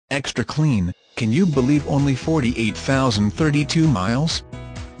extra clean, can you believe only 48,032 miles?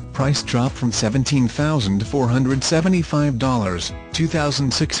 Price drop from $17,475,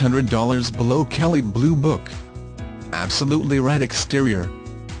 $2,600 below Kelley Blue Book. Absolutely red exterior.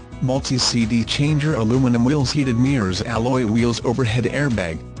 Multi-CD changer, aluminum wheels, heated mirrors, alloy wheels, overhead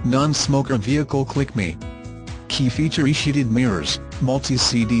airbag, non-smoker vehicle. Click me. Key feature: heated mirrors,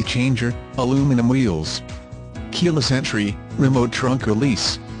 multi-CD changer, aluminum wheels. Keyless entry, remote trunk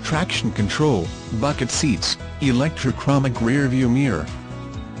release, traction control, bucket seats, electrochromic rear view mirror.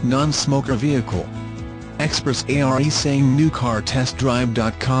 Non-smoker vehicle. Express ARE saying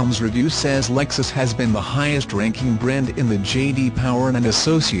NewCarTestDrive.com's review says Lexus has been the highest-ranking brand in the J.D. Power and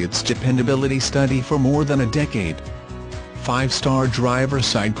Associates dependability study for more than a decade. 5-star driver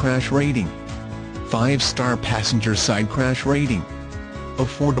side crash rating. 5-star passenger side crash rating.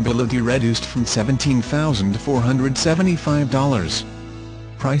 Affordability reduced from $17,475.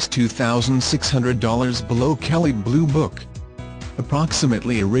 Price $2,600 below Kelley Blue Book.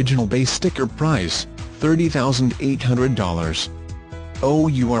 Approximately original base sticker price, $30,800.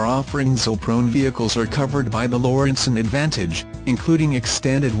 OUR offerings. Zil-prone vehicles are covered by the Lawrenson Advantage, including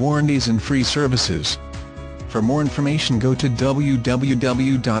extended warranties and free services. For more information, go to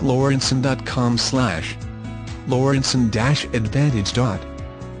www.lawrenson.com/Lawrenson-Advantage.